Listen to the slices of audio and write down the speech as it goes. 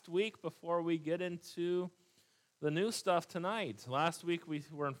week before we get into the new stuff tonight. Last week we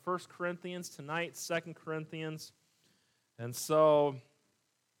were in 1 Corinthians, tonight 2 Corinthians. And so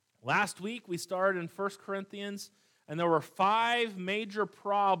last week we started in 1 Corinthians, and there were 5 major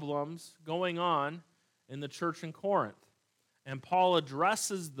problems going on in the church in Corinth. And Paul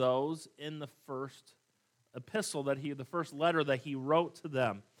addresses those in the first epistle the first letter that he wrote to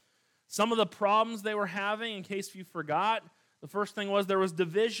them. Some of the problems they were having, in case you forgot, the first thing was there was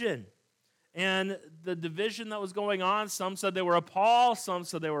division. And the division that was going on, some said they were of Paul, some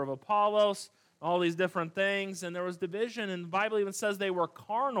said they were of Apollos, all these different things. And there was division, and the Bible even says they were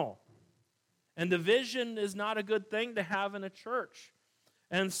carnal. And division is not a good thing to have in a church.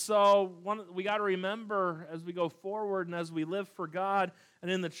 And so we got to remember as we go forward and as we live for God and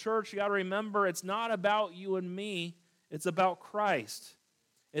in the church, you got to remember it's not about you and me, it's about Christ.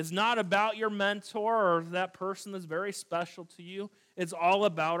 It's not about your mentor or that person that's very special to you. It's all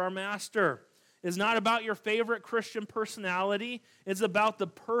about our Master. It's not about your favorite Christian personality. It's about the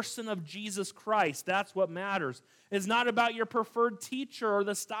person of Jesus Christ. That's what matters. It's not about your preferred teacher or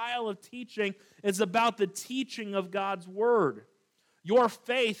the style of teaching. It's about the teaching of God's Word. Your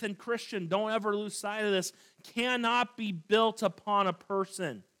faith in Christian, don't ever lose sight of this, cannot be built upon a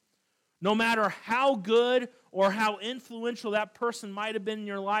person. No matter how good or how influential that person might have been in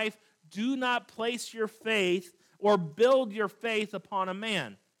your life, do not place your faith or build your faith upon a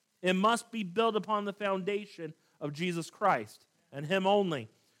man. It must be built upon the foundation of Jesus Christ and Him only.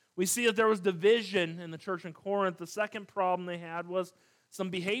 We see that there was division in the church in Corinth. The second problem they had was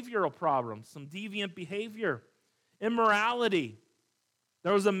some behavioral problems, some deviant behavior, immorality.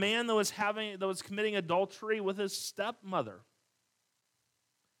 There was a man that was committing adultery with his stepmother.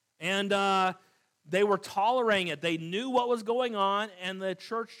 And they were tolerating it. They knew what was going on, and the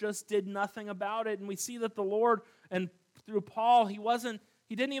church just did nothing about it. And we see that the Lord, and through Paul, he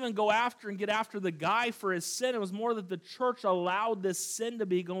didn't even go after and get after the guy for his sin. It was more that the church allowed this sin to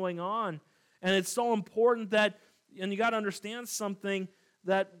be going on. And it's so important that, and you got to understand something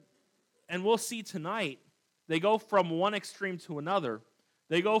that, and we'll see tonight, they go from one extreme to another.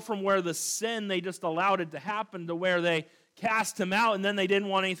 They go from where the sin, they just allowed it to happen, to where they cast him out, and then they didn't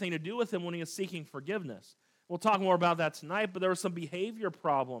want anything to do with him when he was seeking forgiveness. We'll talk more about that tonight, but there were some behavior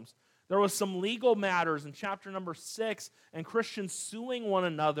problems. There was some legal matters in chapter number 6, and Christians suing one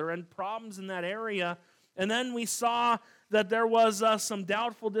another, and problems in that area. And then we saw that there was some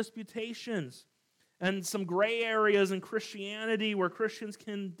doubtful disputations and some gray areas in Christianity where Christians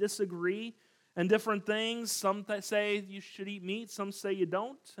can disagree and different things. Some say you should eat meat, some say you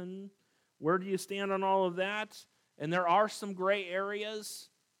don't, and where do you stand on all of that? And there are some gray areas.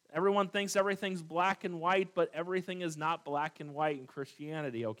 Everyone thinks everything's black and white, but everything is not black and white in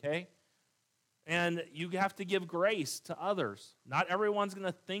Christianity, okay? And you have to give grace to others. Not everyone's going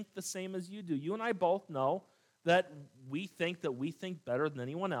to think the same as you do. You and I both know that we think better than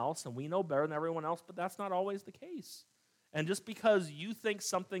anyone else, and we know better than everyone else, but that's not always the case. And just because you think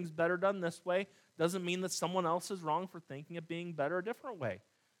something's better done this way doesn't mean that someone else is wrong for thinking it being better a different way.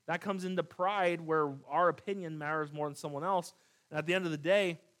 That comes into pride where our opinion matters more than someone else. And at the end of the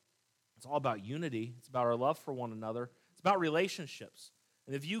day, it's all about unity. It's about our love for one another. It's about relationships.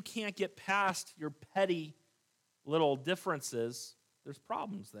 And if you can't get past your petty little differences, there's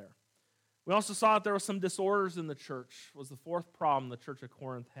problems there. We also saw that there were some disorders in the church, was the fourth problem the church of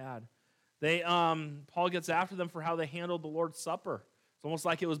Corinth had. Paul gets after them for how they handled the Lord's Supper. It's almost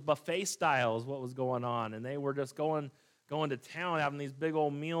like it was buffet style is what was going on, and they were just going to town, having these big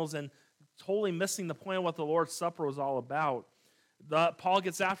old meals, and totally missing the point of what the Lord's Supper was all about. Paul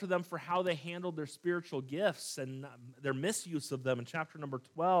gets after them for how they handled their spiritual gifts and their misuse of them in chapter number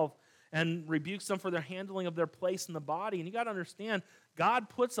 12, and rebukes them for their handling of their place in the body. And you got to understand, God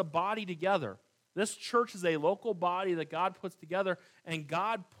puts a body together. This church is a local body that God puts together, and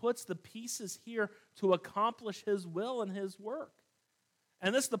God puts the pieces here to accomplish His will and His work.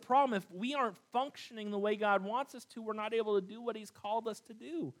 And this is the problem. If we aren't functioning the way God wants us to, we're not able to do what He's called us to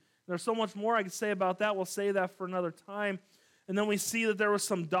do. There's so much more I could say about that. We'll save that for another time. And then we see that there was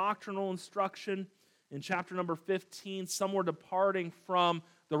some doctrinal instruction in chapter number 15. Some were departing from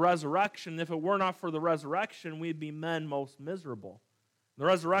the resurrection. If it were not for the resurrection, we'd be men most miserable. The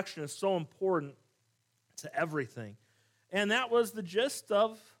resurrection is so important to everything. And that was the gist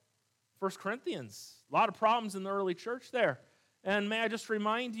of 1 Corinthians. A lot of problems in the early church there. And may I just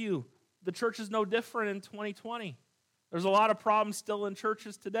remind you, the church is no different in 2020. There's a lot of problems still in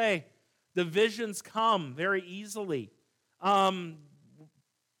churches today. Divisions come very easily.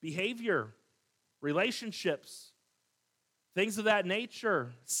 Behavior, relationships, things of that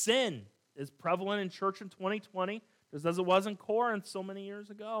nature. Sin is prevalent in church in 2020. just as it was in Corinth so many years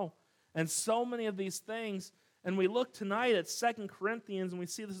ago. And so many of these things. And we look tonight at 2 Corinthians, and we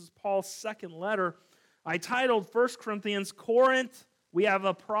see this is Paul's second letter. I titled 1 Corinthians, Corinth, we have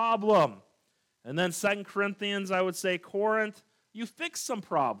a problem. And then 2 Corinthians, I would say, Corinth, you fixed some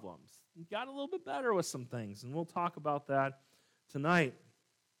problems. You got a little bit better with some things, and we'll talk about that tonight.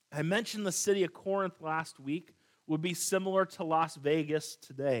 I mentioned the city of Corinth last week would be similar to Las Vegas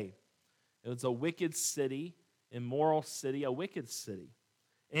today. It was a wicked city, immoral city, a wicked city.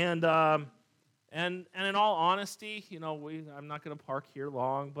 And in all honesty, I'm not going to park here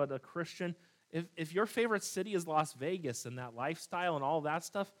long, but a Christian, if your favorite city is Las Vegas and that lifestyle and all that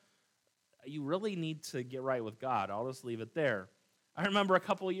stuff, you really need to get right with God. I'll just leave it there. I remember a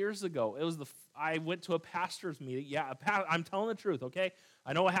couple of years ago, I went to a pastor's meeting. Yeah, I'm telling the truth, okay?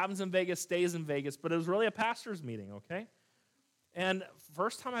 I know what happens in Vegas stays in Vegas, but it was really a pastor's meeting, okay? And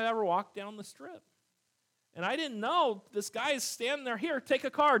first time I ever walked down the strip. And I didn't know this guy is standing there, here, take a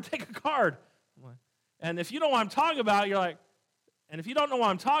card. And if you know what I'm talking about, you're like, and if you don't know what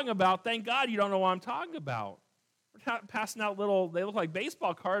I'm talking about, thank God you don't know what I'm talking about. We're passing out they look like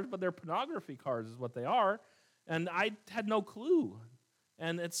baseball cards, but they're pornography cards is what they are. And I had no clue.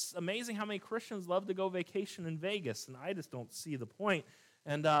 And it's amazing how many Christians love to go vacation in Vegas, and I just don't see the point.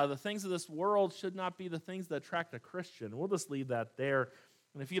 And the things of this world should not be the things that attract a Christian. We'll just leave that there.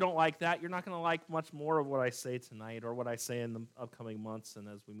 And if you don't like that, you're not going to like much more of what I say tonight or what I say in the upcoming months and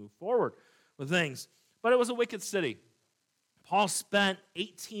as we move forward with things. But it was a wicked city. Paul spent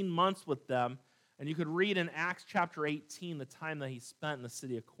 18 months with them, and you could read in Acts chapter 18 the time that he spent in the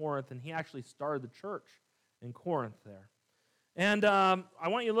city of Corinth, and he actually started the church in Corinth there. And I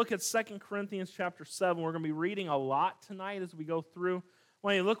want you to look at 2 Corinthians chapter 7. We're going to be reading a lot tonight as we go through. I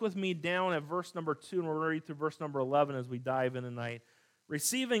want you to look with me down at verse number 2, and we're going to read through verse number 11 as we dive in tonight.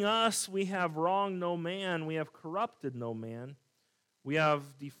 Receiving us, we have wronged no man, we have corrupted no man, we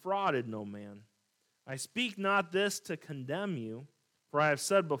have defrauded no man. I speak not this to condemn you, for I have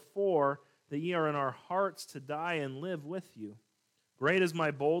said before that ye are in our hearts to die and live with you. Great is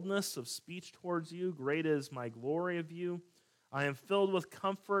my boldness of speech towards you, great is my glory of you. I am filled with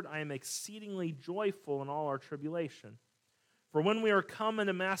comfort, I am exceedingly joyful in all our tribulation. For when we were come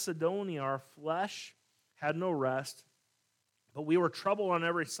into Macedonia, our flesh had no rest, but we were troubled on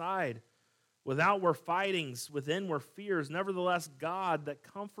every side. Without were fightings, within were fears. Nevertheless, God that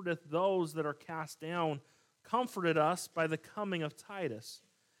comforteth those that are cast down, comforted us by the coming of Titus.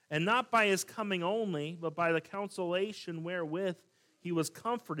 And not by his coming only, but by the consolation wherewith he was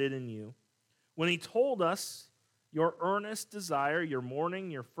comforted in you. When he told us your earnest desire, your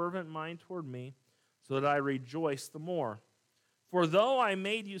mourning, your fervent mind toward me, so that I rejoice the more. For though I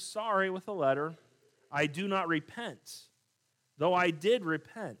made you sorry with a letter, I do not repent, though I did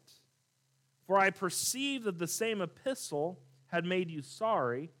repent. For I perceive that the same epistle had made you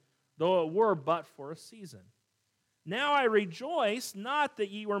sorry, though it were but for a season. Now I rejoice, not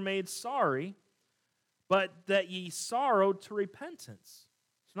that ye were made sorry, but that ye sorrowed to repentance.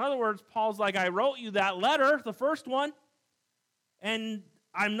 So in other words, Paul's like, I wrote you that letter, the first one, and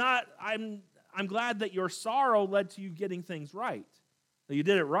I'm glad that your sorrow led to you getting things right, that you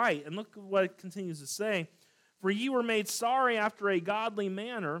did it right. And look what it continues to say. For ye were made sorry after a godly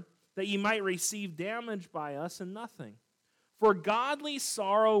manner, that ye might receive damage by us and nothing. For godly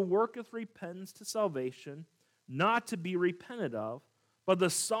sorrow worketh repentance to salvation, not to be repented of, but the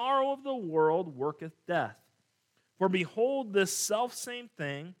sorrow of the world worketh death. For behold, this selfsame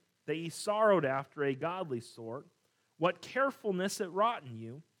thing that ye sorrowed after a godly sort, what carefulness it wrought in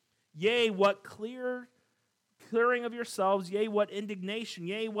you, yea, what clearing of yourselves, yea, what indignation,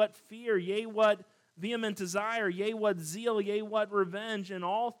 yea, what fear, yea, what vehement desire, yea, what zeal, yea, what revenge, in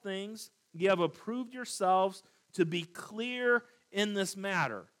all things ye have approved yourselves to be clear in this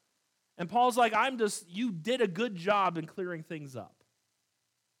matter. And Paul's like, you did a good job in clearing things up.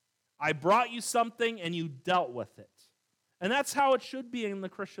 I brought you something and you dealt with it. And that's how it should be in the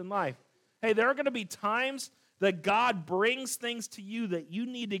Christian life. Hey, there are going to be times that God brings things to you that you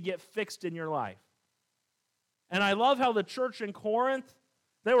need to get fixed in your life. And I love how the church in Corinth,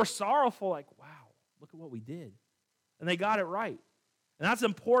 they were sorrowful, like, wow, look at what we did. And they got it right. And that's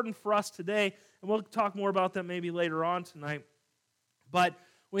important for us today. And we'll talk more about that maybe later on tonight. But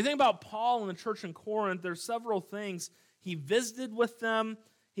when we think about Paul and the church in Corinth, there's several things. He visited with them.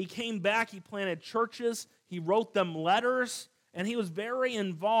 He came back. He planted churches. He wrote them letters. And he was very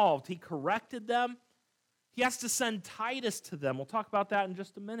involved. He corrected them. He has to send Titus to them. We'll talk about that in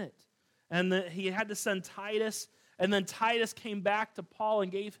just a minute. And he had to send Titus. And then Titus came back to Paul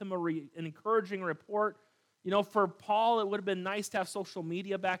and gave him an encouraging report. You know, for Paul, it would have been nice to have social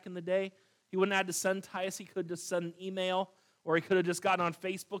media back in the day. He wouldn't have had to send Titus. He could just send an email, or he could have just gotten on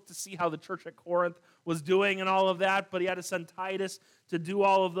Facebook to see how the church at Corinth was doing and all of that, but he had to send Titus to do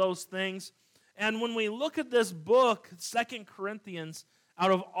all of those things. And when we look at this book, 2 Corinthians,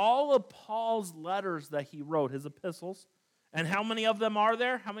 out of all of Paul's letters that he wrote, his epistles, and how many of them are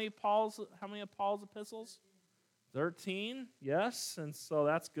there? How many of Paul's epistles? 13, yes, and so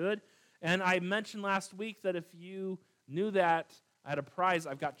that's good. And I mentioned last week that if you knew that, I had a prize.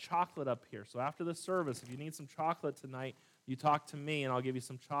 I've got chocolate up here. So after the service, if you need some chocolate tonight, you talk to me and I'll give you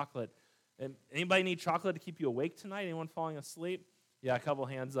some chocolate. And anybody need chocolate to keep you awake tonight? Anyone falling asleep? Yeah, a couple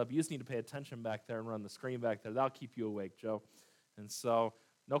hands up. You just need to pay attention back there and run the screen back there. That'll keep you awake, Joe. And so,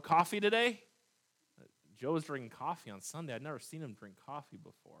 no coffee today? Joe was drinking coffee on Sunday. I'd never seen him drink coffee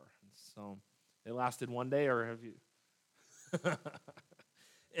before. And so, it lasted one day, or have you?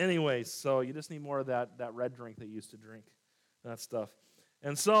 Anyways, so you just need more of that red drink that you used to drink, that stuff.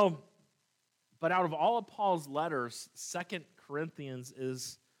 And so, but out of all of Paul's letters, 2 Corinthians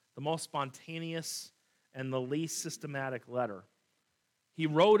is the most spontaneous and the least systematic letter. He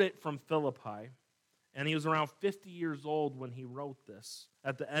wrote it from Philippi, and he was around 50 years old when he wrote this,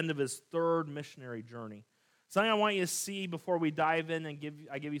 at the end of his third missionary journey. Something I want you to see before we dive in and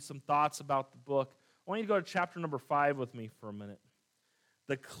I give you some thoughts about the book. I want you to go to chapter number 5 with me for a minute.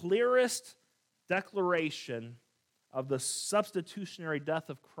 The clearest declaration of the substitutionary death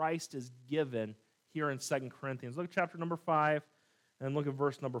of Christ is given here in 2 Corinthians. Look at chapter number 5 and look at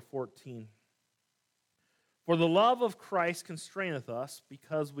verse number 14. For the love of Christ constraineth us,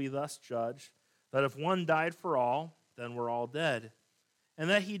 because we thus judge, that if one died for all, then we're all dead. And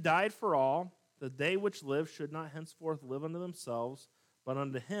that he died for all, that they which live should not henceforth live unto themselves, but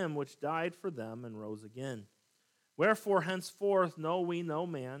unto him which died for them and rose again. Wherefore henceforth know we no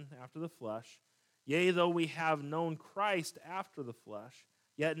man after the flesh. Yea, though we have known Christ after the flesh,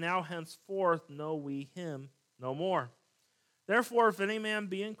 yet now henceforth know we him no more. Therefore, if any man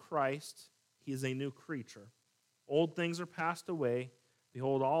be in Christ, he is a new creature. Old things are passed away.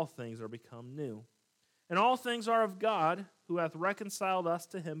 Behold, all things are become new. And all things are of God, who hath reconciled us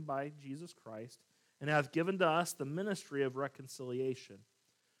to him by Jesus Christ, and hath given to us the ministry of reconciliation.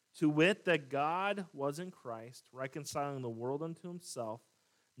 To wit, that God was in Christ, reconciling the world unto himself,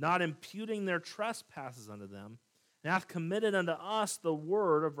 not imputing their trespasses unto them, and hath committed unto us the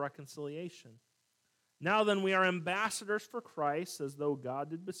word of reconciliation. Now then, we are ambassadors for Christ, as though God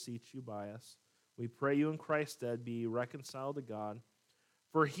did beseech you by us. We pray you in Christ's stead, be reconciled to God.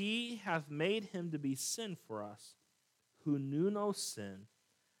 For he hath made him to be sin for us, who knew no sin,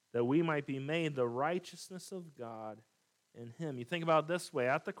 that we might be made the righteousness of God in him. You think about it this way.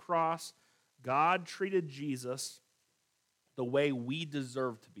 At the cross, God treated Jesus the way we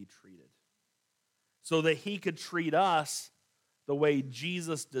deserve to be treated, so that he could treat us the way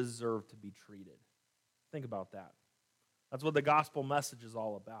Jesus deserved to be treated. Think about that. That's what the gospel message is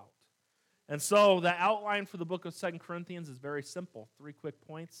all about. And so the outline for the book of 2 Corinthians is very simple. 3 quick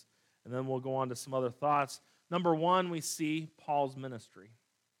points, and then we'll go on to some other thoughts. Number 1, we see Paul's ministry.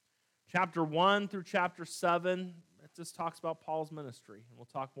 Chapter 1 through chapter 7, it just talks about Paul's ministry. And we'll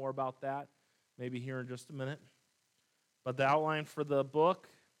talk more about that maybe here in just a minute. But the outline for the book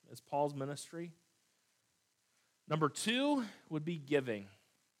is Paul's ministry. Number 2 would be giving.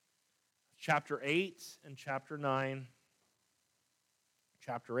 Chapter 8 and chapter 9.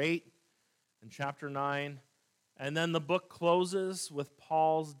 Chapter 8 and chapter 9. And then the book closes with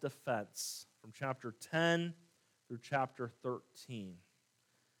Paul's defense from chapter 10 through chapter 13.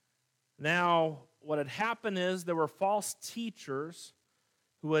 Now, what had happened is there were false teachers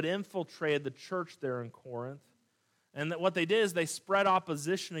who had infiltrated the church there in Corinth. And that what they did is they spread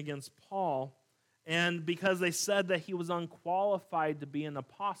opposition against Paul, and because they said that he was unqualified to be an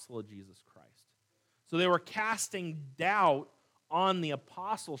apostle of Jesus Christ. So they were casting doubt on the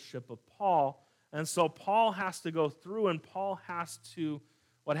apostleship of Paul, and so Paul has to go through, and Paul has to,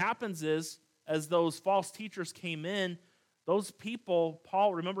 what happens is, as those false teachers came in, those people,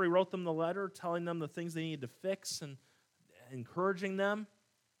 Paul, remember he wrote them the letter telling them the things they needed to fix and encouraging them?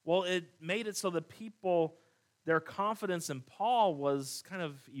 Well, it made it so that people, their confidence in Paul was kind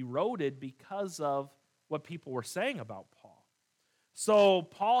of eroded because of what people were saying about Paul. So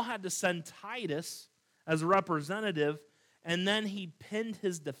Paul had to send Titus as a representative, and then he pinned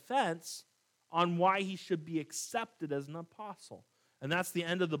his defense on why he should be accepted as an apostle. And that's the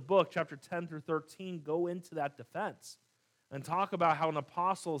end of the book. Chapter 10 through 13 go into that defense and talk about how an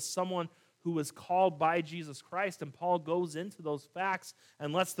apostle is someone who was called by Jesus Christ. And Paul goes into those facts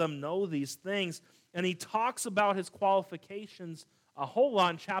and lets them know these things. And he talks about his qualifications a whole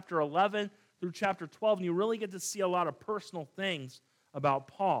lot in chapter 11 through chapter 12. And you really get to see a lot of personal things about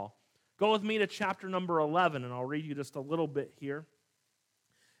Paul. Go with me to chapter number 11, and I'll read you just a little bit here.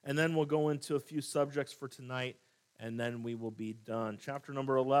 And then we'll go into a few subjects for tonight, and then we will be done. Chapter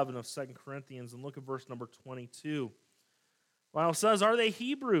number 11 of 2 Corinthians, and look at verse number 22. The Bible says, "Are they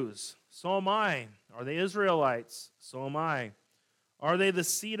Hebrews? So am I. Are they Israelites? So am I. Are they the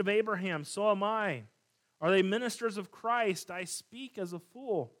seed of Abraham? So am I. Are they ministers of Christ? I speak as a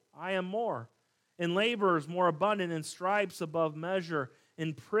fool. I am more. In labors more abundant, in stripes above measure,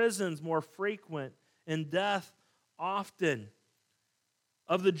 in prisons more frequent, in death often.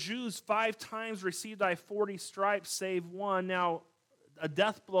 Of the Jews 5 times received I 40 stripes, save one." Now, a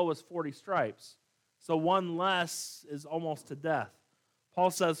death blow is 40 stripes. So one less is almost to death.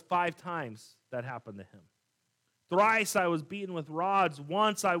 Paul says 5 times that happened to him. "Thrice I was beaten with rods.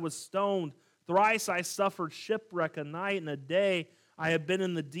 Once I was stoned. Thrice I suffered shipwreck. A night and a day I have been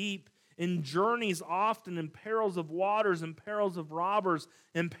in the deep. In journeys often, in perils of waters, in perils of robbers,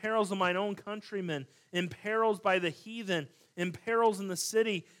 in perils of mine own countrymen, in perils by the heathen, in perils in the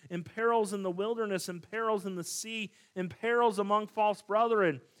city, in perils in the wilderness, in perils in the sea, in perils among false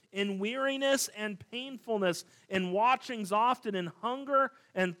brethren, in weariness and painfulness, in watchings often, in hunger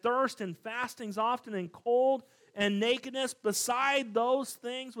and thirst, in fastings often, in cold and nakedness, beside those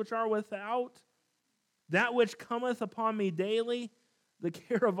things which are without, that which cometh upon me daily, the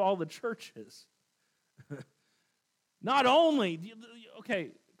care of all the churches." Not only,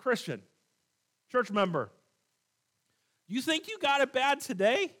 okay, Christian, church member, you think you got it bad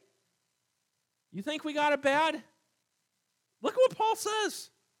today? You think we got it bad? Look at what Paul says.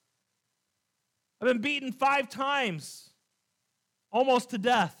 "I've been beaten 5 times, almost to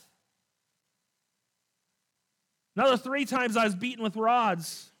death. Another 3 times I was beaten with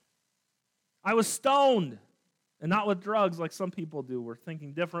rods. I was stoned." And not with drugs like some people do. We're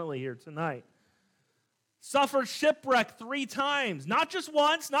thinking differently here tonight. "Suffered shipwreck 3 times. Not just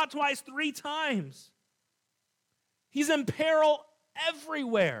once, not twice, 3 times. He's in peril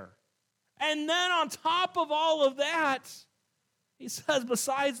everywhere. And then on top of all of that, he says,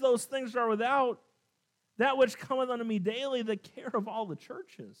 "Besides those things that are without, that which cometh unto me daily, the care of all the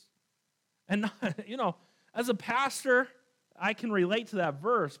churches." And, as a pastor, I can relate to that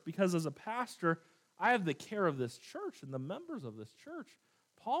verse because as a pastor, I have the care of this church and the members of this church.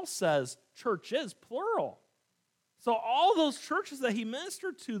 Paul says churches, plural. So all those churches that he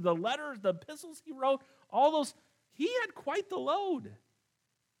ministered to, the letters, the epistles he wrote, all those, he had quite the load.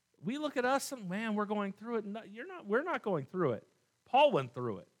 We look at us and, man, we're going through it. No, we're not going through it. Paul went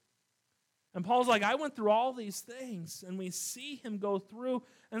through it. And Paul's like, I went through all these things, and we see him go through.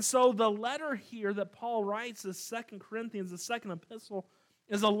 And so the letter here that Paul writes, the 2 Corinthians, the second epistle,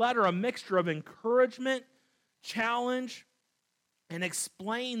 is a letter, a mixture of encouragement, challenge, and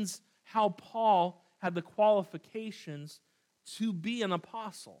explains how Paul had the qualifications to be an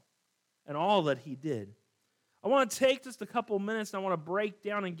apostle and all that he did. I want to take just a couple of minutes and I want to break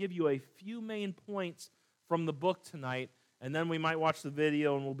down and give you a few main points from the book tonight, and then we might watch the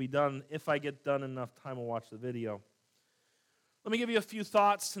video and we'll be done. If I get done enough time, we'll watch the video. Let me give you a few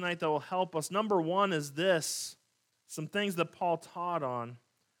thoughts tonight that will help us. Number one is this. Some things that Paul taught on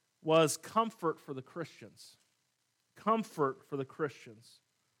was comfort for the Christians. Comfort for the Christians.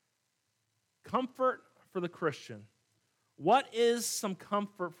 Comfort for the Christian. What is some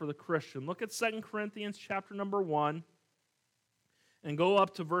comfort for the Christian? Look at 2 Corinthians chapter number 1 and go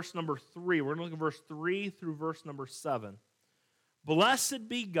up to verse number 3. We're going to look at verse 3 through verse number 7. "Blessed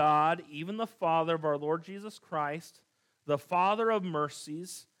be God, even the Father of our Lord Jesus Christ, the Father of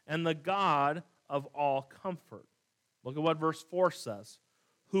mercies, and the God of all comfort." Look at what verse 4 says.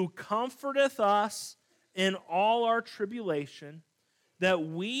 "Who comforteth us in all our tribulation, that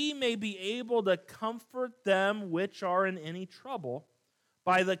we may be able to comfort them which are in any trouble,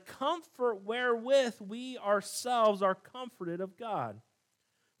 by the comfort wherewith we ourselves are comforted of God.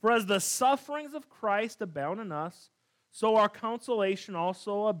 For as the sufferings of Christ abound in us, so our consolation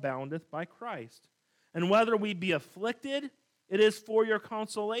also aboundeth by Christ. And whether we be afflicted, it is for your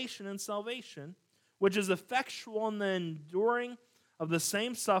consolation and salvation, which is effectual in the enduring of the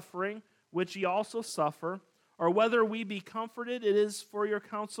same suffering which ye also suffer, or whether we be comforted, it is for your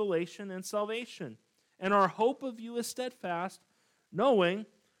consolation and salvation. And our hope of you is steadfast, knowing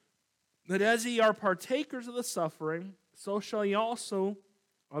that as ye are partakers of the suffering, so shall ye also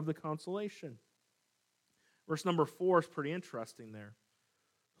of the consolation." Verse number 4 is pretty interesting there.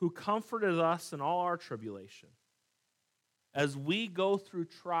 "Who comforted us in all our tribulation." As we go through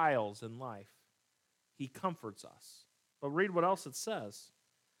trials in life, he comforts us. But read what else it says.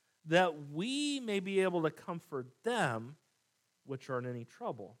 "That we may be able to comfort them which are in any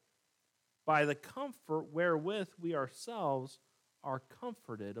trouble, by the comfort wherewith we ourselves are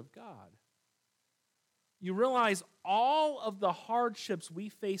comforted of God." you realize all of the hardships we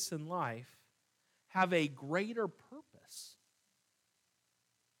face in life have a greater purpose.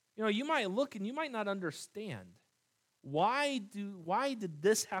 You might look and you might not understand. Why did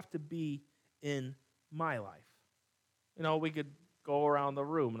this have to be in my life? We could go around the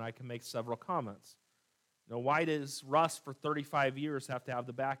room and I can make several comments. Why does Russ for 35 years have to have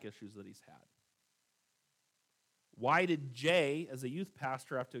the back issues that he's had? Why did Jay, as a youth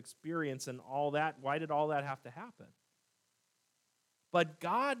pastor, have to experience and all that? Why did all that have to happen? But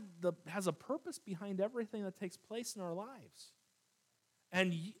God has a purpose behind everything that takes place in our lives.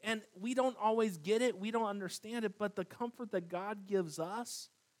 And we don't always get it, we don't understand it, but the comfort that God gives us,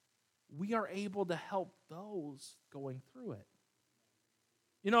 we are able to help those going through it.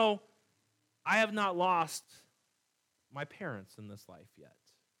 I have not lost my parents in this life yet.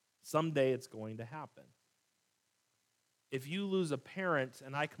 Someday it's going to happen. If you lose a parent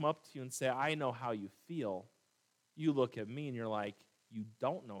and I come up to you and say, I know how you feel, you look at me and you're like, you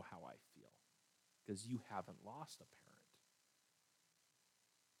don't know how I feel because you haven't lost a parent.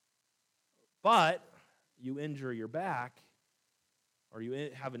 But you injure your back or you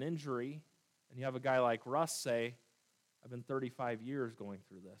have an injury and you have a guy like Russ say, I've been 35 years going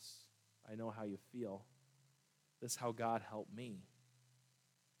through this. I know how you feel. This is how God helped me.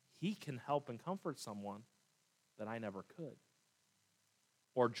 He can help and comfort someone that I never could.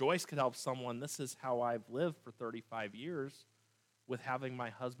 Or Joyce could help someone. This is how I've lived for 35 years with having my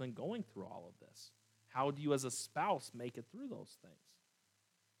husband going through all of this. How do you as a spouse make it through those things?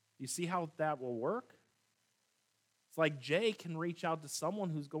 You see how that will work? It's like Jay can reach out to someone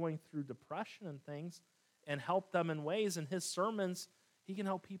who's going through depression and things and help them in ways. In his sermons, he can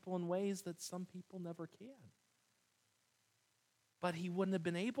help people in ways that some people never can. But he wouldn't have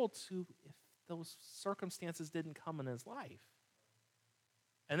been able to if those circumstances didn't come in his life.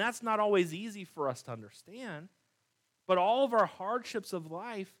 And that's not always easy for us to understand. But all of our hardships of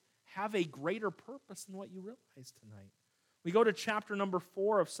life have a greater purpose than what you realize tonight. We go to chapter number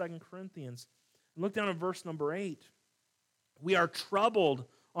 4 of 2 Corinthians. And look down at verse number 8. We are troubled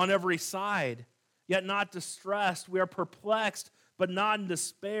on every side, yet not distressed. We are perplexed, but not in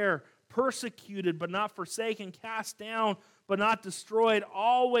despair. Persecuted, but not forsaken. Cast down, but not destroyed.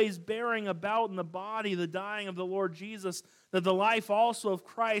 Always bearing about in the body the dying of the Lord Jesus, that the life also of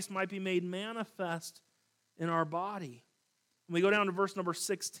Christ might be made manifest in our body. And we go down to verse number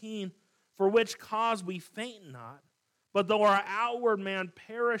 16. For which cause we faint not, but though our outward man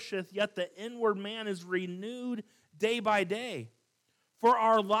perisheth, yet the inward man is renewed day by day. For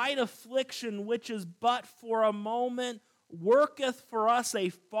our light affliction, which is but for a moment, worketh for us a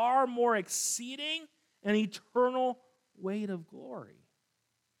far more exceeding and eternal weight of glory.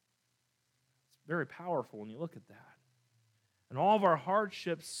 It's very powerful when you look at that. And all of our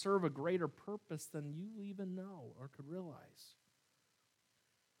hardships serve a greater purpose than you even know or could realize.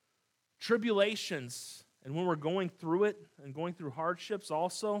 Tribulations, and when we're going through it and going through hardships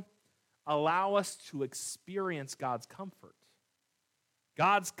also, allow us to experience God's comfort.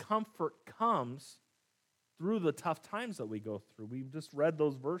 God's comfort comes through the tough times that we go through. We've just read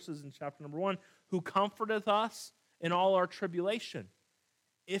those verses in chapter number 1. Who comforteth us in all our tribulation.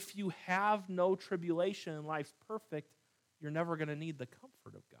 If you have no tribulation and life's perfect, you're never going to need the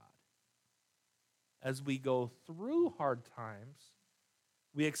comfort of God. As we go through hard times,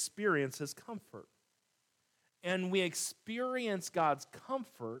 we experience His comfort. And we experience God's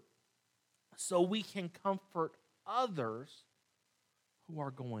comfort so we can comfort others who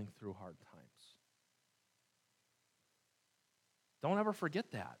are going through hard times. Don't ever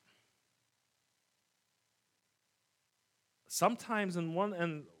forget that. Sometimes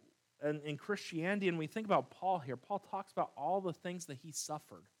in Christianity, and we think about Paul here, Paul talks about all the things that he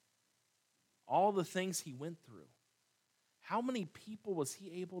suffered, all the things he went through. How many people was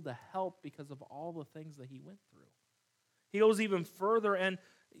he able to help because of all the things that he went through? He goes even further, and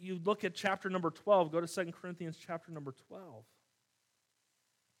you look at chapter number 12. Go to 2 Corinthians chapter number 12.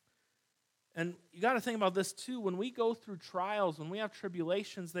 And you got to think about this too. When we go through trials, when we have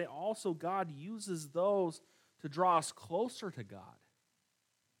tribulations, God uses those to draw us closer to God.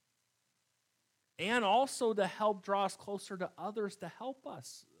 And also to help draw us closer to others to help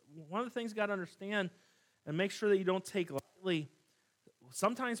us. One of the things you got to understand and make sure that you don't take lightly,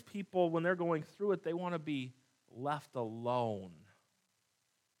 sometimes people, when they're going through it, they want to be left alone.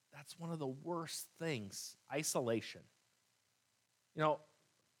 That's one of the worst things, isolation.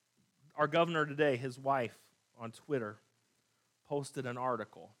 Our governor today, his wife on Twitter, posted an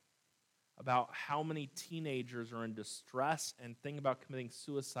article about how many teenagers are in distress and think about committing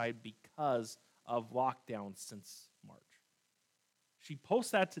suicide because of lockdowns since March. she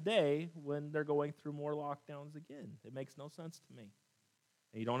posts that today when they're going through more lockdowns again. It makes no sense to me.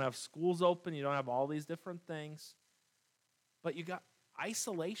 And you don't have schools open, you don't have all these different things. But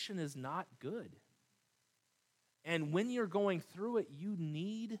isolation is not good. And when you're going through it, you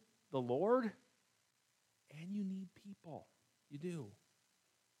need the Lord and you need people. You do.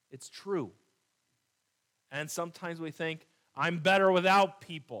 It's true. And sometimes we think, I'm better without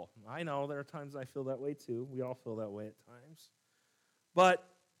people. I know there are times I feel that way too. We all feel that way at times. But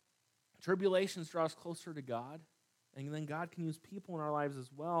tribulations draw us closer to God. And then God can use people in our lives as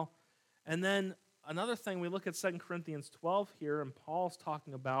well. And then another thing, we look at 2 Corinthians 12 here, and Paul's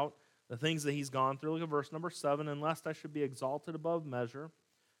talking about the things that he's gone through. Look at verse number 7. And lest I should be exalted above measure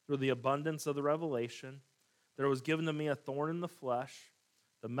through the abundance of the revelation, there was given to me a thorn in the flesh,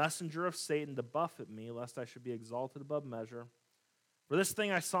 the messenger of Satan to buffet me, lest I should be exalted above measure. For this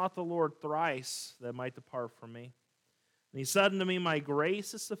thing I sought the Lord thrice, that it might depart from me. And he said unto me, my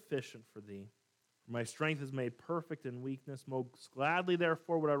grace is sufficient for thee. For my strength is made perfect in weakness. Most gladly,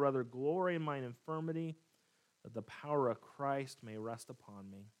 therefore, would I rather glory in mine infirmity, that the power of Christ may rest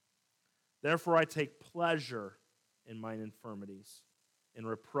upon me. Therefore I take pleasure in mine infirmities, in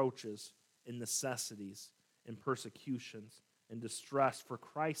reproaches, in necessities, in persecutions, in distress for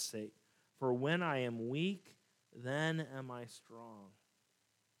Christ's sake. For when I am weak, then am I strong.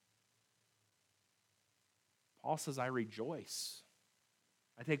 Paul says, I rejoice.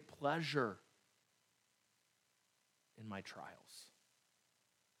 I take pleasure in my trials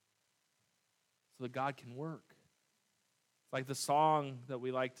so that God can work. It's like the song that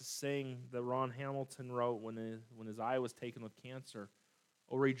we like to sing that Ron Hamilton wrote when his eye was taken with cancer.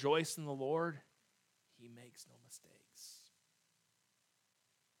 Oh, rejoice in the Lord. He makes no mistakes.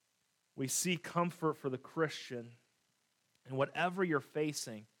 We see comfort for the Christian. And whatever you're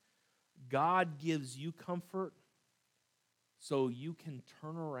facing, God gives you comfort so you can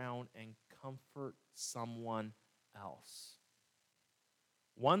turn around and comfort someone else.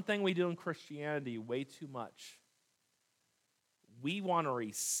 One thing we do in Christianity way too much, we want to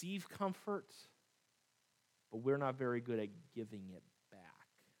receive comfort, but we're not very good at giving it back.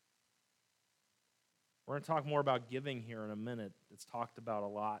 We're going to talk more about giving here in a minute. It's talked about a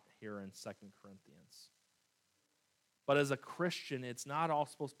lot here in 2 Corinthians. But as a Christian, it's not all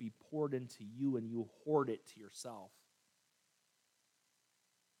supposed to be poured into you and you hoard it to yourself.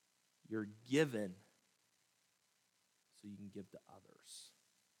 You're given so you can give to others.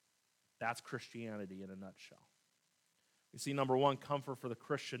 That's Christianity in a nutshell. We see, number one, comfort for the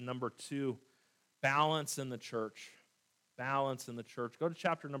Christian. Number two, balance in the church. Balance in the church. Go to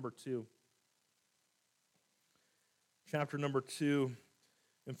chapter number 2. Chapter number 2.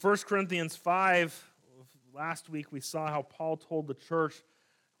 In 1 Corinthians 5, last week we saw how Paul told the church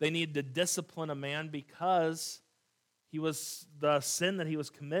they needed to discipline a man because he was the sin that he was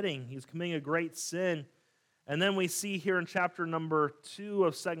committing. He was committing a great sin. And then we see here in chapter number 2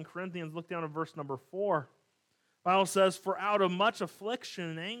 of 2 Corinthians, look down at verse number 4. The Bible says, for out of much affliction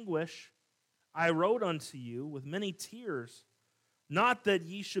and anguish I wrote unto you with many tears, not that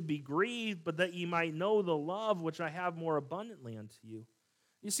ye should be grieved, but that ye might know the love which I have more abundantly unto you.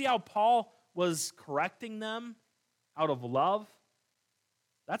 You see how Paul was correcting them out of love?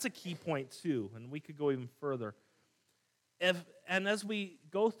 That's a key point too, and we could go even further. And as we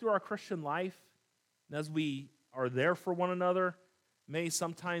go through our Christian life, and as we are there for one another, maybe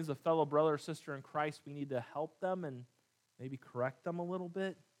sometimes a fellow brother or sister in Christ, we need to help them and maybe correct them a little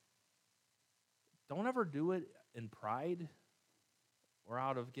bit. Don't ever do it in pride or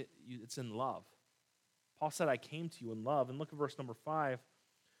it's in love. Paul said, I came to you in love. And look at verse number 5.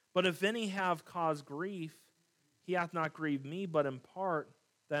 But if any have caused grief, he hath not grieved me, but in part,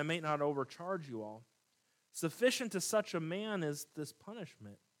 that I may not overcharge you all. Sufficient to such a man is this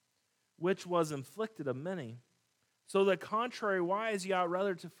punishment, which was inflicted of many. So that contrariwise ye ought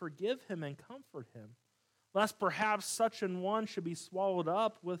rather to forgive him and comfort him, lest perhaps such an one should be swallowed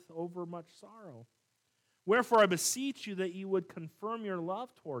up with overmuch sorrow. Wherefore I beseech you that ye would confirm your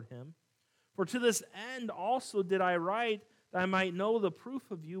love toward him. For to this end also did I write, that I might know the proof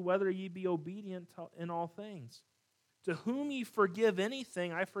of you, whether ye be obedient in all things. To whom ye forgive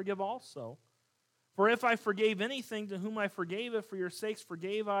anything, I forgive also. For if I forgave anything, to whom I forgave it, for your sakes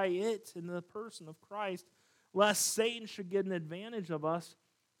forgave I it in the person of Christ, lest Satan should get an advantage of us,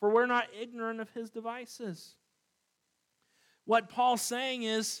 for we're not ignorant of his devices. What Paul's saying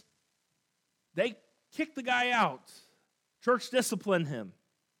is, they kicked the guy out. Church disciplined him.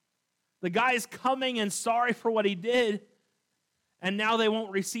 The guy is coming and sorry for what he did, and now they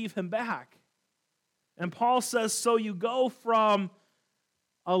won't receive him back. And Paul says, so you go from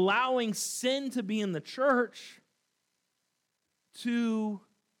allowing sin to be in the church to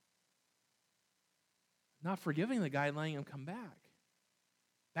not forgiving the guy and letting him come back.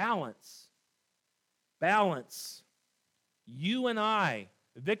 Balance. Balance. You and I,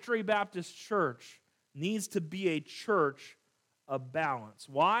 Victory Baptist Church, needs to be a church of balance.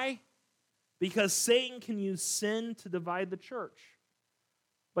 Why? Because Satan can use sin to divide the church.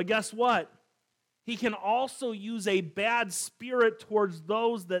 But guess what? He can also use a bad spirit towards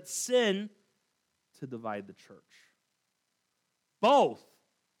those that sin to divide the church. Both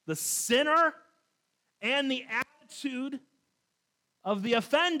the sinner and the attitude of the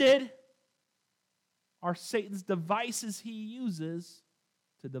offended are Satan's devices he uses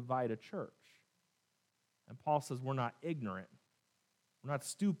to divide a church. And Paul says we're not ignorant. We're not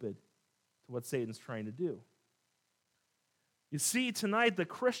stupid to what Satan's trying to do. You see, tonight, the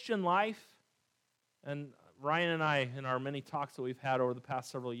Christian life, and Ryan and I, in our many talks that we've had over the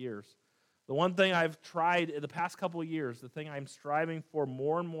past several years, the one thing I've tried in the past couple of years, the thing I'm striving for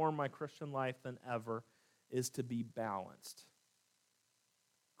more and more in my Christian life than ever, is to be balanced.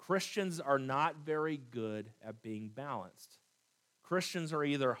 Christians are not very good at being balanced. Christians are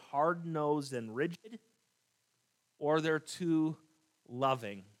either hard-nosed and rigid, or they're too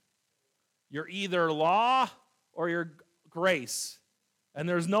loving. You're either law or you're grace, and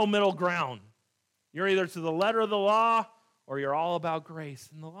there's no middle ground. You're either to the letter of the law or you're all about grace,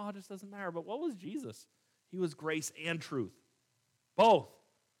 and the law just doesn't matter. But what was Jesus? He was grace and truth. Both.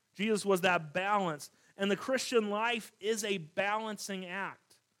 Jesus was that balance, and the Christian life is a balancing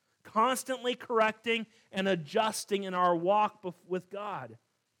act, constantly correcting and adjusting in our walk with God.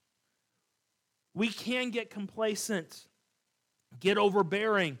 We can get complacent, get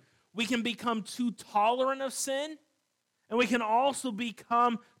overbearing. We can become too tolerant of sin, and we can also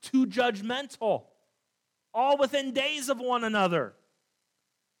become too judgmental, all within days of one another.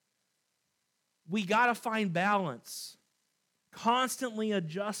 We got to find balance, constantly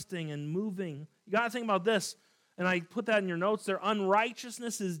adjusting and moving. You got to think about this, and I put that in your notes there.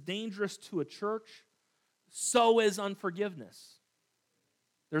 Unrighteousness is dangerous to a church. So is unforgiveness.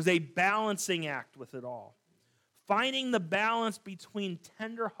 There's a balancing act with it all. Finding the balance between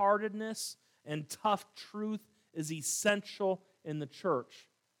tenderheartedness and tough truth is essential in the church.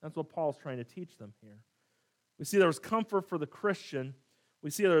 That's what Paul's trying to teach them here. We see there's comfort for the Christian. We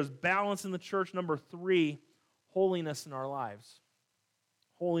see there's balance in the church. Number 3, holiness in our lives.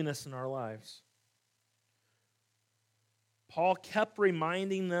 Holiness in our lives. Paul kept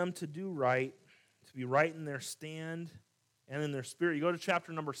reminding them to do right, to be right in their stand and in their spirit. You go to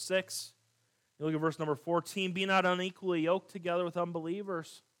chapter number 6, you look at verse number 14. Be not unequally yoked together with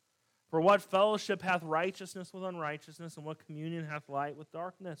unbelievers. For what fellowship hath righteousness with unrighteousness, and what communion hath light with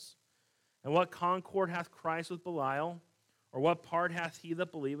darkness? And what concord hath Christ with Belial? Or what part hath he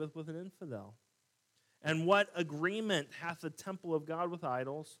that believeth with an infidel? And what agreement hath the temple of God with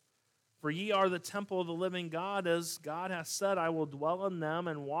idols? For ye are the temple of the living God, as God hath said, I will dwell in them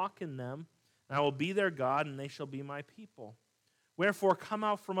and walk in them, and I will be their God, and they shall be my people. Wherefore come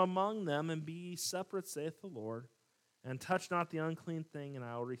out from among them, and be ye separate, saith the Lord, and touch not the unclean thing, and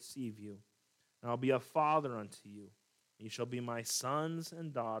I will receive you. And I will be a father unto you. Ye shall be my sons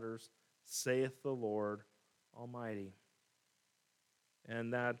and daughters, saith the Lord Almighty.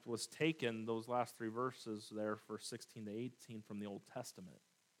 And that was taken, those last 3 verses there, for 16 to 18 from the Old Testament.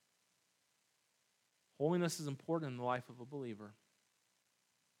 Holiness is important in the life of a believer.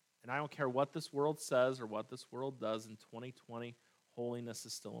 And I don't care what this world says or what this world does in 2020, holiness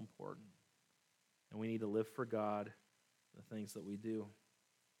is still important. And we need to live for God, the things that we do.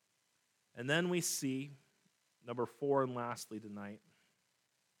 And then we see, number 4 and lastly tonight,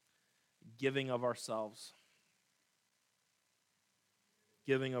 giving of ourselves.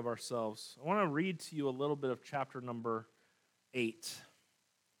 Giving of ourselves. I want to read to you a little bit of chapter number 8.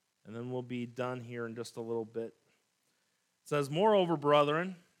 And then we'll be done here in just a little bit. It says, Moreover,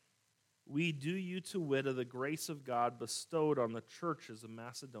 brethren, we do you to wit of the grace of God bestowed on the churches of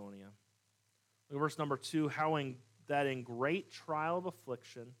Macedonia. Look at verse number 2. How that in great trial of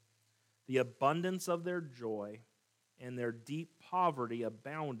affliction, the abundance of their joy and their deep poverty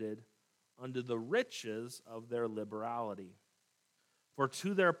abounded unto the riches of their liberality. For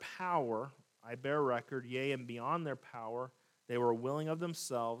to their power I bear record, yea, and beyond their power, they were willing of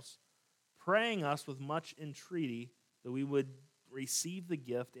themselves, praying us with much entreaty that we would receive the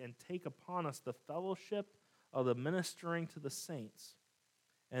gift and take upon us the fellowship of the ministering to the saints.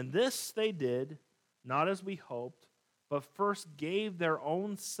 And this they did, not as we hoped, but first gave their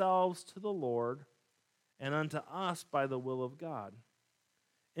own selves to the Lord and unto us by the will of God.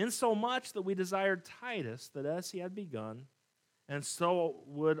 Insomuch that we desired Titus, that as he had begun, and so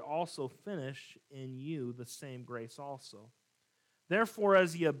would also finish in you the same grace also. Therefore,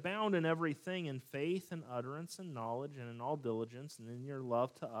 as ye abound in everything, in faith and utterance and knowledge and in all diligence and in your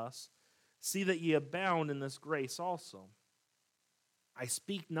love to us, see that ye abound in this grace also. I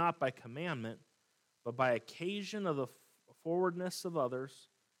speak not by commandment, but by occasion of the forwardness of others,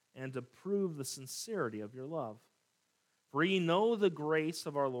 and to prove the sincerity of your love. For ye know the grace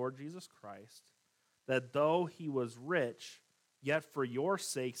of our Lord Jesus Christ, that though he was rich, yet for your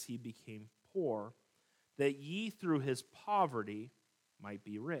sakes he became poor, that ye through his poverty might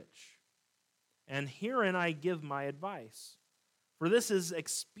be rich. And herein I give my advice. For this is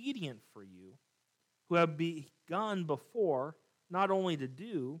expedient for you, who have begun before, not only to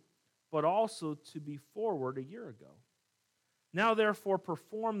do, but also to be forward a year ago. Now therefore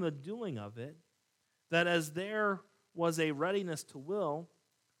perform the doing of it, that as there was a readiness to will,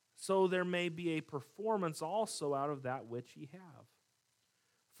 so there may be a performance also out of that which ye have.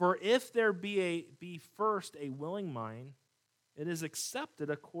 For if there be first a willing mind, it is accepted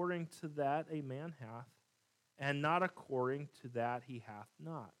according to that a man hath, and not according to that he hath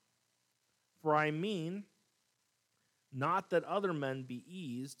not. For I mean, not that other men be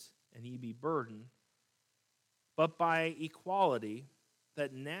eased, and ye be burdened, but by equality,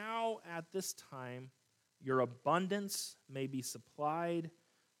 that now at this time your abundance may be supplied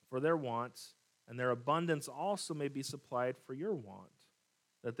for their want, and their abundance also may be supplied for your want,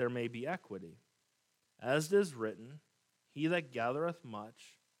 that there may be equity. As it is written, he that gathereth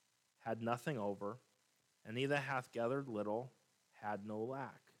much had nothing over, and he that hath gathered little had no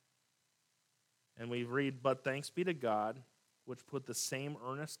lack. And we read, but thanks be to God, which put the same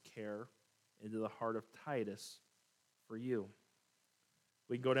earnest care into the heart of Titus for you.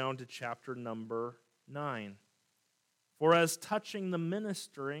 We go down to chapter number 9. For as touching the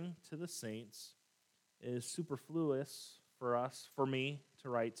ministering to the saints, it is superfluous for me to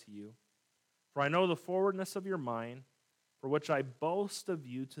write to you. For I know the forwardness of your mind, for which I boast of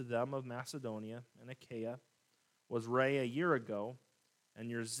you to them of Macedonia and Achaia, was Ray a year ago, and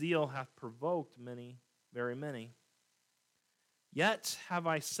your zeal hath provoked many, very many. Yet have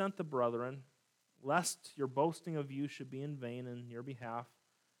I sent the brethren, lest your boasting of you should be in vain in your behalf,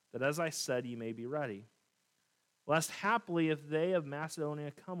 that as I said, ye may be ready. Lest haply, if they of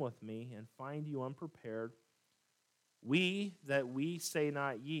Macedonia come with me, and find you unprepared, we say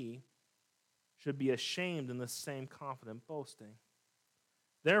not ye, should be ashamed in the same confident boasting.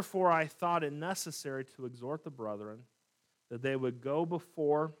 Therefore I thought it necessary to exhort the brethren, that they would go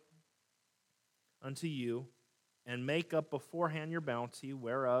before unto you, and make up beforehand your bounty,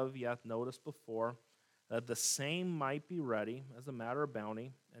 whereof ye hath noticed before, that the same might be ready as a matter of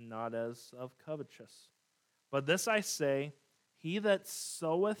bounty, and not as of covetous. But this I say, he that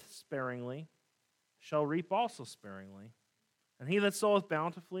soweth sparingly shall reap also sparingly, and he that soweth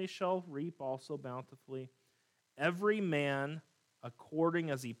bountifully shall reap also bountifully. Every man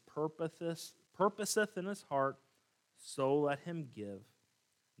according as he purposeth in his heart, so let him give,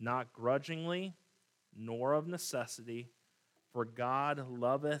 not grudgingly, nor of necessity, for God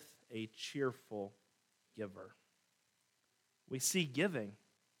loveth a cheerful giver. We see giving.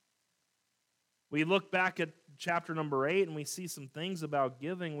 We look back at chapter number 8 and we see some things about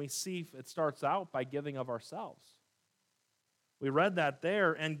giving. We see it starts out by giving of ourselves. We read that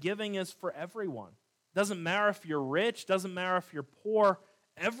there, and giving is for everyone. Doesn't matter if you're rich, doesn't matter if you're poor,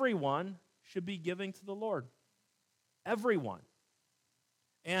 everyone should be giving to the Lord. Everyone.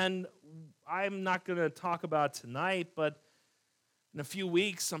 And I'm not going to talk about it tonight, but in a few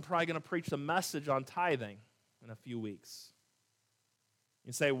weeks, I'm probably going to preach a message on tithing in a few weeks.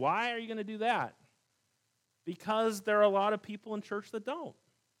 You say, why are you going to do that? Because there are a lot of people in church that don't.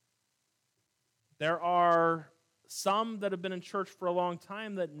 There are some that have been in church for a long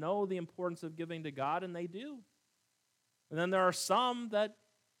time that know the importance of giving to God, and they do. And then there are some that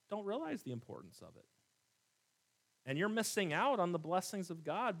don't realize the importance of it. And you're missing out on the blessings of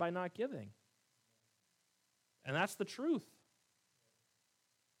God by not giving. And that's the truth.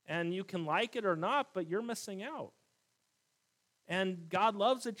 And you can like it or not, but you're missing out. And God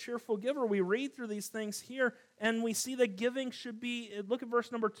loves a cheerful giver. We read through these things here, and we see that giving should be, look at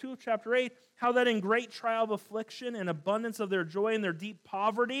verse number 2 of chapter 8, how that in great trial of affliction and abundance of their joy and their deep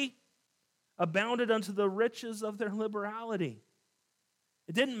poverty abounded unto the riches of their liberality.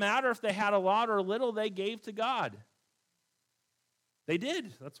 It didn't matter if they had a lot or little, they gave to God. They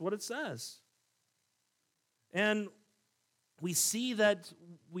did. That's what it says. And we see that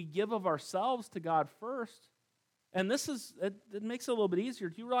we give of ourselves to God first. And it makes it a little bit easier.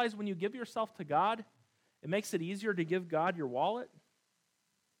 Do you realize when you give yourself to God, it makes it easier to give God your wallet?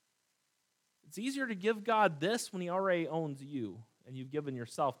 It's easier to give God this when he already owns you and you've given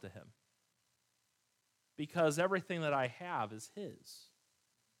yourself to him. because everything that I have is his.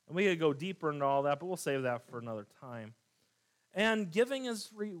 And we could go deeper into all that, but we'll save that for another time. And giving is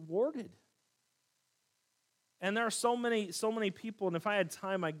rewarded. And there are so many people, and if I had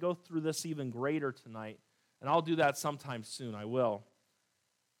time, I'd go through this even greater tonight. And I'll do that sometime soon, I will.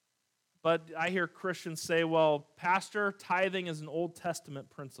 But I hear Christians say, well, Pastor, tithing is an Old Testament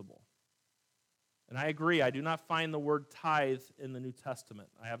principle. And I agree. I do not find the word tithe in the New Testament.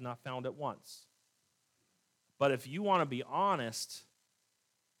 I have not found it once. But if you want to be honest,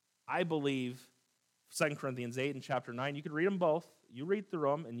 I believe 2 Corinthians 8 and chapter 9, you could read them both. You read through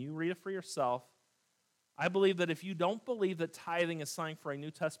them, and you read it for yourself. I believe that if you don't believe that tithing is something for a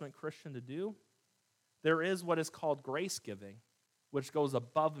New Testament Christian to do, there is what is called grace giving, which goes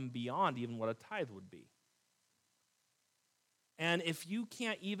above and beyond even what a tithe would be. And if you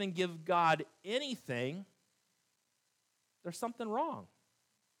can't even give God anything, there's something wrong.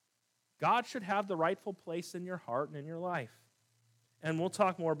 God should have the rightful place in your heart and in your life. And we'll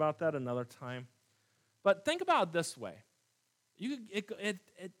talk more about that another time. But think about it this way.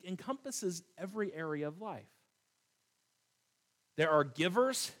 It encompasses every area of life. There are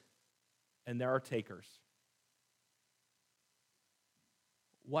givers and there are takers.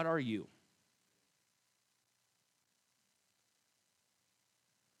 What are you?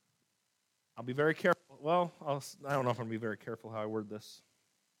 I'll be very careful. Well, I don't know if I'm going to be very careful how I word this.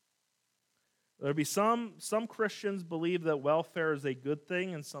 There'll be some Christians believe that welfare is a good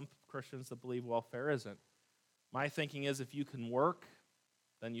thing, and some Christians that believe welfare isn't. My thinking is if you can work,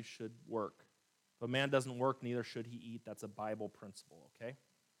 then you should work. If a man doesn't work, neither should he eat. That's a Bible principle, okay?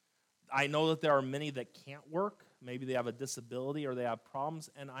 I know that there are many that can't work. Maybe they have a disability or they have problems,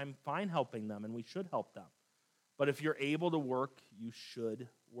 and I'm fine helping them, and we should help them. But if you're able to work, you should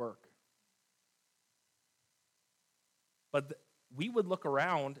work. But we would look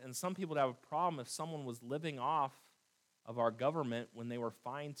around, and some people would have a problem if someone was living off of our government when they were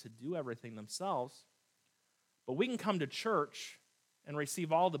fine to do everything themselves. But we can come to church and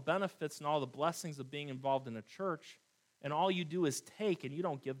receive all the benefits and all the blessings of being involved in a church, and all you do is take, and you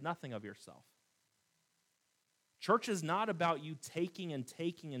don't give nothing of yourself. Church is not about you taking and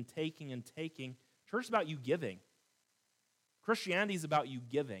taking and taking and taking. Church is about you giving. Christianity is about you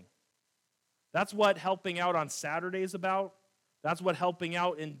giving. That's what helping out on Saturday is about. That's what helping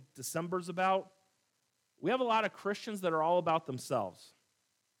out in December is about. We have a lot of Christians that are all about themselves.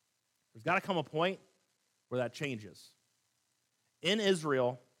 There's got to come a point where that changes. In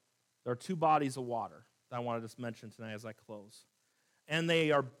Israel, there are two bodies of water that I want to just mention tonight as I close. And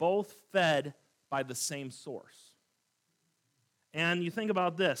they are both fed by the same source. And you think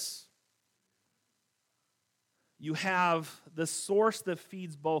about this. You have the source that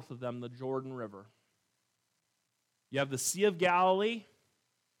feeds both of them, the Jordan River. You have the Sea of Galilee,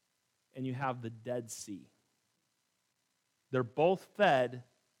 and you have the Dead Sea. They're both fed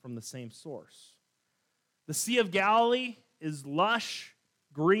from the same source. The Sea of Galilee is lush,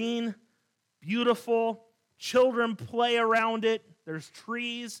 green, beautiful. Children play around it. There's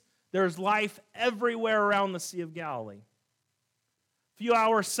trees. There's life everywhere around the Sea of Galilee. A few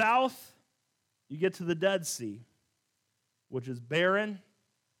hours south, you get to the Dead Sea, which is barren,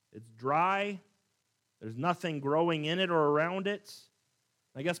 it's dry, there's nothing growing in it or around it.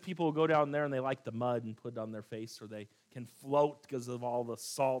 I guess people will go down there and they like the mud and put it on their face, or they can float because of all the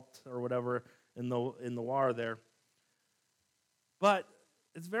salt or whatever in the water there. But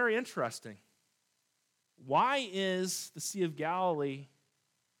it's very interesting. Why is the Sea of Galilee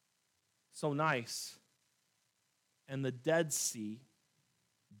so nice and the Dead Sea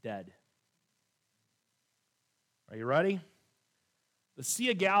dead? Are you ready? The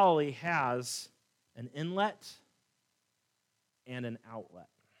Sea of Galilee has an inlet and an outlet.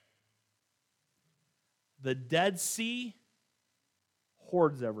 The Dead Sea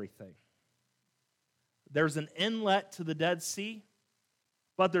hoards everything. There's an inlet to the Dead Sea,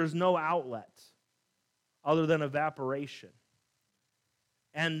 but there's no outlet other than evaporation.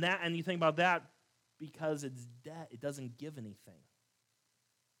 And you think about that because it's dead. It doesn't give anything.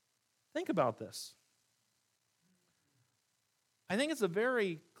 Think about this. I think it's a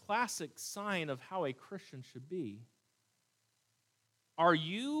very classic sign of how a Christian should be. Are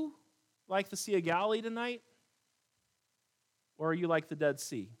you like the Sea of Galilee tonight? Or are you like the Dead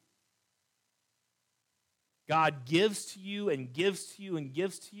Sea? God gives to you and gives to you and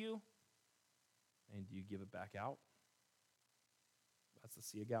gives to you. And do you give it back out? That's the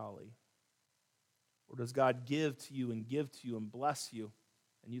Sea of Galilee. Or does God give to you and bless you,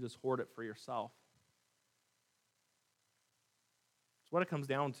 and you just hoard it for yourself? It's what it comes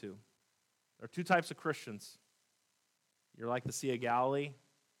down to. There are two types of Christians. You're like the Sea of Galilee,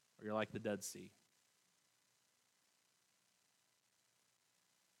 or you're like the Dead Sea.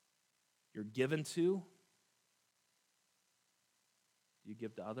 You're given to. Do you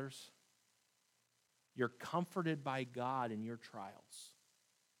give to others? You're comforted by God in your trials.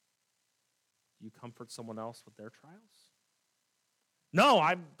 Do you comfort someone else with their trials? No,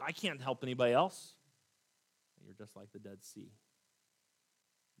 I can't help anybody else. You're just like the Dead Sea.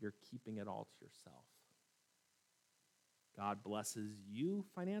 You're keeping it all to yourself. God blesses you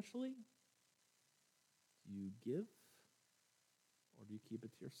financially. Do you give? Or do you keep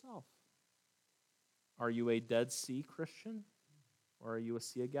it to yourself? Are you a Dead Sea Christian? Or are you a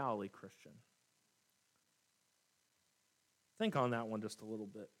Sea of Galilee Christian? Think on that one just a little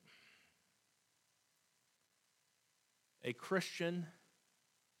bit. A Christian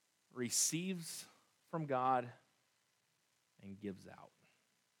receives from God and gives out.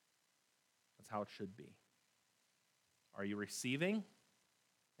 That's how it should be. Are you receiving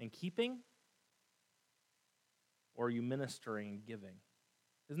and keeping? Or are you ministering and giving?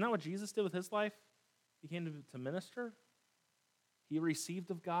 Isn't that what Jesus did with his life? He came to minister. He received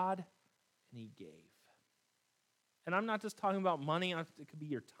of God and he gave. And I'm not just talking about money. It could be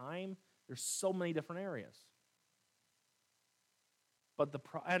your time. There's so many different areas. But the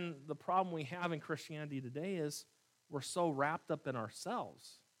problem we have in Christianity today is we're so wrapped up in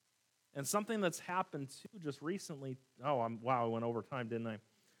ourselves. And something that's happened too just recently. Oh, I went over time, didn't I?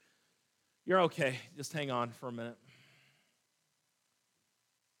 You're okay. Just hang on for a minute.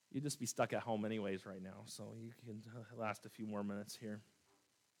 You'd just be stuck at home anyways right now, so you can last a few more minutes here.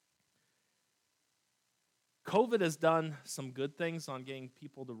 COVID has done some good things on getting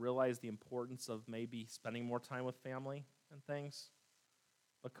people to realize the importance of maybe spending more time with family and things.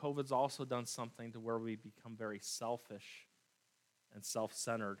 But COVID's also done something to where we become very selfish and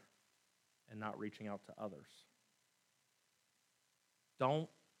self-centered and not reaching out to others. Don't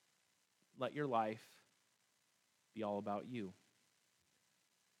let your life be all about you.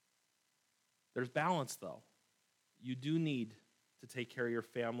 There's balance, though. You do need to take care of your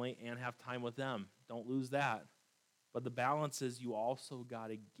family and have time with them. Don't lose that. But the balance is you also got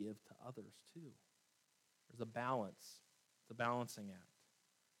to give to others, too. There's a balance. It's a balancing act.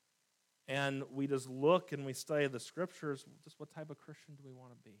 And we just look and we study the scriptures, just what type of Christian do we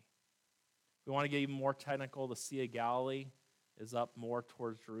want to be? If we want to get even more technical, the Sea of Galilee is up more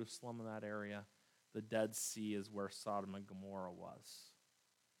towards Jerusalem in that area. The Dead Sea is where Sodom and Gomorrah was.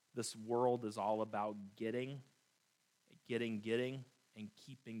 This world is all about getting, and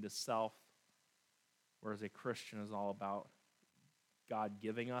keeping to self, whereas a Christian is all about God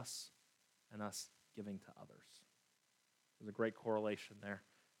giving us and us giving to others. There's a great correlation there.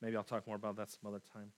 Maybe I'll talk more about that some other time.